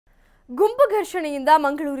ಗುಂಪು ಘರ್ಷಣೆಯಿಂದ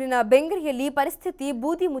ಮಂಗಳೂರಿನ ಬೆಂಗ್ರೆಯಲ್ಲಿ ಪರಿಸ್ಥಿತಿ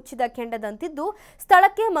ಬೂದಿ ಮುಚ್ಚಿದ ಕೆಂಡದಂತಿದ್ದು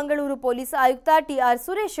ಸ್ಥಳಕ್ಕೆ ಮಂಗಳೂರು ಪೊಲೀಸ್ ಆಯುಕ್ತ ಟಿಆರ್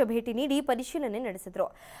ಸುರೇಶ್ ಭೇಟಿ ನೀಡಿ ಪರಿಶೀಲನೆ ನಡೆಸಿದರು.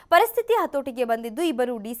 ಪರಿಸ್ಥಿತಿ ಹತೋಟಿಗೆ ಬಂದಿದ್ದು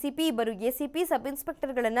ಇಬ್ಬರು ಡಿಸಿಪಿ, ಇಬ್ಬರು ಎಸಿಪಿ, ಸಬ್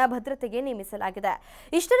ಇನ್ಸ್ಪೆಕ್ಟರ್ಗಳನ್ನು ಭದ್ರತೆಗೆ ನೇಮಿಸಲಾಗಿದೆ.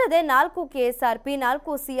 ಇಷ್ಟಲ್ಲದೆ 4 ಕೆಎಸ್ಆರ್ಪಿ,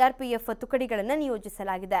 4 ಸಿಆರ್ಪಿಎಫ್ ತುಕಡಿಗಳನ್ನು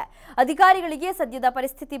ನಿಯೋಜಿಸಲಾಗಿದೆ. ಅಧಿಕಾರಿಗಳಿಗೆ ಸದ್ಯದ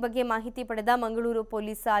ಪರಿಸ್ಥಿತಿ ಬಗ್ಗೆ ಮಾಹಿತಿ ಪಡೆದ ಮಂಗಳೂರು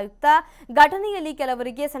ಪೊಲೀಸ್ ಆಯುಕ್ತ ಘಟನೆಯಲ್ಲಿ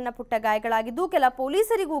ಕೆಲವರಿಗೆ ಸಣ್ಣಪುಟ್ಟ ಗಾಯಗಳಾಗಿದ್ದು ಕೆಲ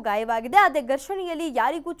ಪೊಲೀಸರಿಗೂ ಗಾಯವಾಗಿದೆ. ಆದರೆ ಘರ್ಷಣೆಯಲ್ಲಿ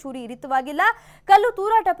ಯಾರಿಗೂ ಚೂರಿ ವಾಗಿಲ್ಲ. ಕಲ್ಲು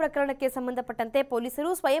ತೂರಾಟ ಪ್ರಕರಣಕ್ಕೆ ಸಂಬಂಧಪಟ್ಟಂತೆ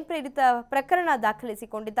ಪೊಲೀಸರು ಸ್ವಯಂ ಪ್ರೇರಿತ ಪ್ರಕರಣ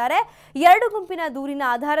ದಾಖಲಿಸಿಕೊಂಡಿದ್ದಾರೆ. 2 ಗುಂಪಿನ ದೂರಿನ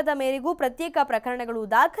ಆಧಾರದ ಮೇರೆಗೂ ಪ್ರತ್ಯೇಕ ಪ್ರಕರಣಗಳು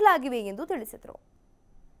ದಾಖಲಾಗಿವೆ ಎಂದು ತಿಳಿಸಿದರು.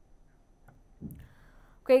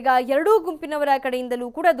 ಈಗ 2 ಗುಂಪಿನವರ ಕಡೆಯಿಂದಲೂ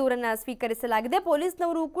ಕೂಡ ದೂರನ್ನ ಸ್ವೀಕರಿಸಲಾಗಿದೆ.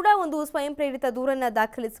 ಪೊಲೀಸ್ನವರು ಕೂಡ ಒಂದು ಸ್ವಯಂ ಪ್ರೇರಿತ ದೂರನ್ನ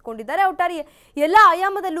ದಾಖಲಿಸಿಕೊಂಡಿದ್ದಾರೆ. ಒಟ್ಟಾರೆ ಎಲ್ಲ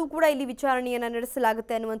ಆಯಾಮದಲ್ಲೂ ಕೂಡ ಇಲ್ಲಿ ವಿಚಾರಣೆಯನ್ನು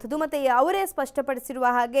ನಡೆಸಲಾಗುತ್ತೆ ಅನ್ನುವಂಥದ್ದು. ಮತ್ತೆ ಅವರೇ ಸ್ಪಷ್ಟಪಡಿಸಿರುವ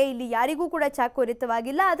ಹಾಗೆ ಇಲ್ಲಿ ಯಾರಿಗೂ ಕೂಡ ಚಾಕು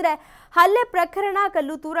ಇರಿತವಾಗಿಲ್ಲ. ಆದರೆ ಹಲ್ಲೆ ಪ್ರಕರಣ,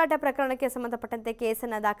 ಕಲ್ಲು ತೂರಾಟ ಪ್ರಕರಣಕ್ಕೆ ಸಂಬಂಧಪಟ್ಟಂತೆ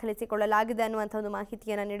ಕೇಸನ್ನು ದಾಖಲಿಸಿಕೊಳ್ಳಲಾಗಿದೆ ಅನ್ನುವಂಥ ಒಂದು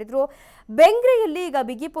ಮಾಹಿತಿಯನ್ನು ನೀಡಿದ್ರು. ಬೆಂಗ್ರೆಯಲ್ಲಿ ಈಗ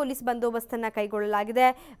ಬಿಗಿ ಪೊಲೀಸ್ ಬಂದೋಬಸ್ತನ್ನು ಕೈಗೊಳ್ಳಲಾಗಿದೆ.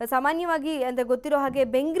 ಸಾಮಾನ್ಯವಾಗಿ ಅಂದ್ರೆ ಗೊತ್ತಿರೋ ಹಾಗೆ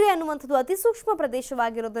ಬೆಂಗ್ರೆ ಅನ್ನುವಂಥದ್ದು ಅತಿ ಸೂಕ್ಷ್ಮ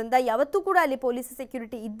ಪ್ರದೇಶವಾಗಿರೋದ್ರಿಂದ ಯಾವತ್ತೂ ಕೂಡ ಅಲ್ಲಿ ಪೊಲೀಸ್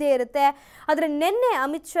ಸೆಕ್ಯೂರಿಟಿ ಇದ್ದೇ ಇರುತ್ತೆ. ಆದರೆ ನಿನ್ನೆ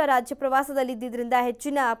ಅಮಿತ್ ಶಾ ರಾಜ್ಯ ಪ್ರವಾಸದಲ್ಲಿ ಇದ್ದಿದ್ದರಿಂದ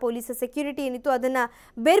ಹೆಚ್ಚಿನ ಪೊಲೀಸ್ ಸೆಕ್ಯೂರಿಟಿ ಏನಿತ್ತು ಅದನ್ನ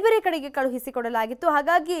ಬೇರೆ ಬೇರೆ ಕಡೆಗೆ ಕಳುಹಿಸಿಕೊಡಲಾಗಿತ್ತು.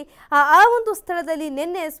 ಹಾಗಾಗಿ ಆ ಒಂದು ಸ್ಥಳದಲ್ಲಿ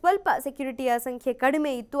ನಿನ್ನೆ ಸ್ವಲ್ಪ ಸೆಕ್ಯೂರಿಟಿಯ ಸಂಖ್ಯೆ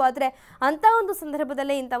ಕಡಿಮೆ ಇತ್ತು. ಆದರೆ ಅಂತ ಒಂದು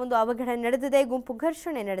ಸಂದರ್ಭದಲ್ಲೇ ಇಂಥ ಒಂದು ಅವಘಡ ನಡೆದಿದೆ, ಗುಂಪು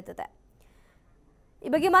ಘರ್ಷಣೆ ನಡೆದಿದೆ. ಈ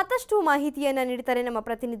ಬಗ್ಗೆ ಮತ್ತಷ್ಟು ಮಾಹಿತಿಯನ್ನು ನೀಡ್ತಾರೆ ನಮ್ಮ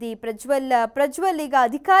ಪ್ರತಿನಿಧಿ ಪ್ರಜ್ವಲ್. ಈಗ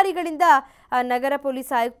ಅಧಿಕಾರಿಗಳಿಂದ ನಗರ ಪೊಲೀಸ್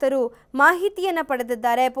ಆಯುಕ್ತರು ಮಾಹಿತಿಯನ್ನು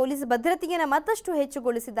ಪಡೆದಿದ್ದಾರೆ. ಪೊಲೀಸ್ ಭದ್ರತೆಯನ್ನು ಮತ್ತಷ್ಟು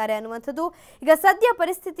ಹೆಚ್ಚುಗೊಳಿಸಿದ್ದಾರೆ ಅನ್ನುವಂಥದ್ದು. ಈಗ ಸದ್ಯ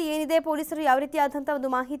ಪರಿಸ್ಥಿತಿ ಏನಿದೆ, ಪೊಲೀಸರು ಯಾವ ರೀತಿಯಾದಂತಹ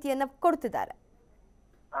ಒಂದು ಮಾಹಿತಿಯನ್ನು ಕೊಡ್ತಿದ್ದಾರೆ?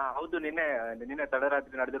 ಹೌದು, ನಿನ್ನೆ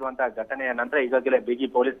ತಡರಾತ್ರಿ ನಡೆದಿರುವಂತಹ ಘಟನೆಯ ನಂತರ ಈಗಾಗಲೇ ಬಿಗಿ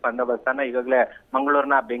ಪೊಲೀಸ್ ಬಂದೋಬಸ್ತನ್ನ ಈಗಾಗಲೇ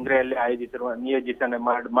ಮಂಗಳೂರಿನ ಬೆಂಗ್ರೆಯಲ್ಲಿ ನಿಯೋಜನೆ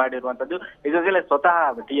ಮಾಡಿರುವಂತದ್ದು. ಈಗಾಗಲೇ ಸ್ವತಃ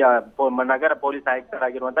ನಗರ ಪೊಲೀಸ್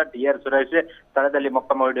ಆಯುಕ್ತರಾಗಿರುವಂತಹ ಟಿಆರ್ ಸುರೇಶ್ ಸ್ಥಳದಲ್ಲಿ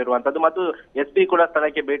ಮೊಕ್ಕಾಮ ಹೂಡಿರುವಂತದ್ದು ಮತ್ತು ಎಸ್ಪಿ ಕೂಡ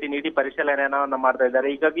ಸ್ಥಳಕ್ಕೆ ಭೇಟಿ ನೀಡಿ ಪರಿಶೀಲನೆಯನ್ನ ಮಾಡ್ತಾ ಇದ್ದಾರೆ.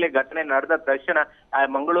 ಈಗಾಗಲೇ ಘಟನೆ ನಡೆದ ತಕ್ಷಣ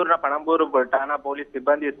ಮಂಗಳೂರಿನ ಪಣಂಬೂರು ಠಾಣಾ ಪೊಲೀಸ್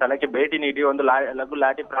ಸಿಬ್ಬಂದಿ ಸ್ಥಳಕ್ಕೆ ಭೇಟಿ ನೀಡಿ ಒಂದು ಲಘು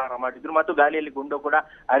ಲಾಠಿ ಪ್ರಹಾರ ಮಾಡಿದ್ರು ಮತ್ತು ಗಾಳಿಯಲ್ಲಿ ಗುಂಡು ಕೂಡ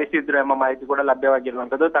ಹರಿಸಿದ್ರು ಎಂಬ ಮಾಹಿತಿ ಕೂಡ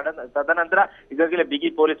ಲಭ್ಯವಾಗಿರುವಂತದ್ದು. ತದನಂತರ ಈಗಾಗಲೇ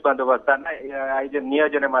ಬಿಗಿ ಪೊಲೀಸ್ ಬಂದೋಬಸ್ತನ್ನ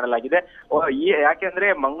ನಿಯೋಜನೆ ಮಾಡಲಾಗಿದೆ. ಯಾಕೆಂದ್ರೆ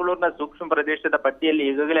ಮಂಗಳೂರಿನ ಸೂಕ್ಷ್ಮ ಪ್ರದೇಶದ ಪಟ್ಟಿಯಲ್ಲಿ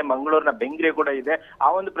ಈಗಾಗಲೇ ಮಂಗಳೂರಿನ ಬೆಂಗ್ರೆ ಕೂಡ ಇದೆ. ಆ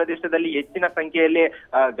ಒಂದು ಪ್ರದೇಶದಲ್ಲಿ ಹೆಚ್ಚಿನ ಸಂಖ್ಯೆಯಲ್ಲಿ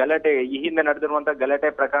ಗಲಾಟೆ, ಈ ಹಿಂದೆ ನಡೆದಿರುವಂತಹ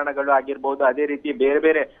ಗಲಾಟೆ ಪ್ರಕರಣಗಳು ಆಗಿರ್ಬೋದು, ಅದೇ ರೀತಿ ಬೇರೆ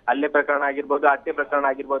ಬೇರೆ ಹಲ್ಲೆ ಪ್ರಕರಣ ಆಗಿರ್ಬೋದು, ಹತ್ಯೆ ಪ್ರಕರಣ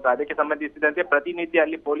ಆಗಿರ್ಬೋದು, ಅದಕ್ಕೆ ಸಂಬಂಧಿಸಿದಂತೆ ಪ್ರತಿನಿತ್ಯ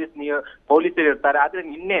ಅಲ್ಲಿ ಪೊಲೀಸರು ಇರ್ತಾರೆ. ಆದ್ರೆ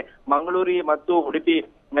ನಿನ್ನೆ ಮಂಗಳೂರು ಮತ್ತು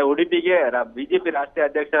ಉಡುಪಿಗೆ ಬಿಜೆಪಿ ರಾಷ್ಟ್ರೀಯ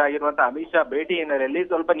ಅಧ್ಯಕ್ಷರಾಗಿರುವಂತಹ ಅಮಿತ್ ಶಾ ಭೇಟಿ ಹಿನ್ನೆಲೆಯಲ್ಲಿ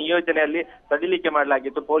ಸ್ವಲ್ಪ ನಿಯೋಜನೆಯಲ್ಲಿ ಸಡಿಲಿಕೆ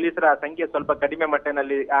ಮಾಡಲಾಗಿತ್ತು. ಪೊಲೀಸರ ಸಂಖ್ಯೆ ಸ್ವಲ್ಪ ಕಡಿಮೆ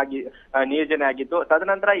ಮಟ್ಟಿನಲ್ಲಿ ನಿಯೋಜನೆ ಆಗಿತ್ತು.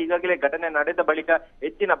 ತದನಂತರ ಈಗಾಗಲೇ ಘಟನೆ ನಡೆದ ಬಳಿಕ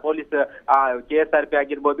ಹೆಚ್ಚಿನ ಪೊಲೀಸ್ ಕೆಎಸ್ಆರ್ಪಿ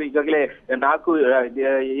ಆಗಿರ್ಬೋದು, ಈಗಾಗಲೇ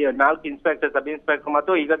 4 ಇನ್ಸ್ಪೆಕ್ಟರ್, ಸಬ್ ಇನ್ಸ್ಪೆಕ್ಟರ್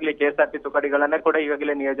ಮತ್ತು ಈಗಾಗಲೇ ಕೆಎಸ್ಆರ್ಪಿ ತುಕಡಿಗಳನ್ನ ಕೂಡ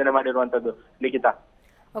ಈಗಾಗಲೇ ನಿಯೋಜನೆ ಮಾಡಿರುವಂತದ್ದು. ಲಿಖಿತ.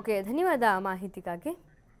 ಓಕೆ, ಧನ್ಯವಾದ ಮಾಹಿತಿಗಾಗಿ.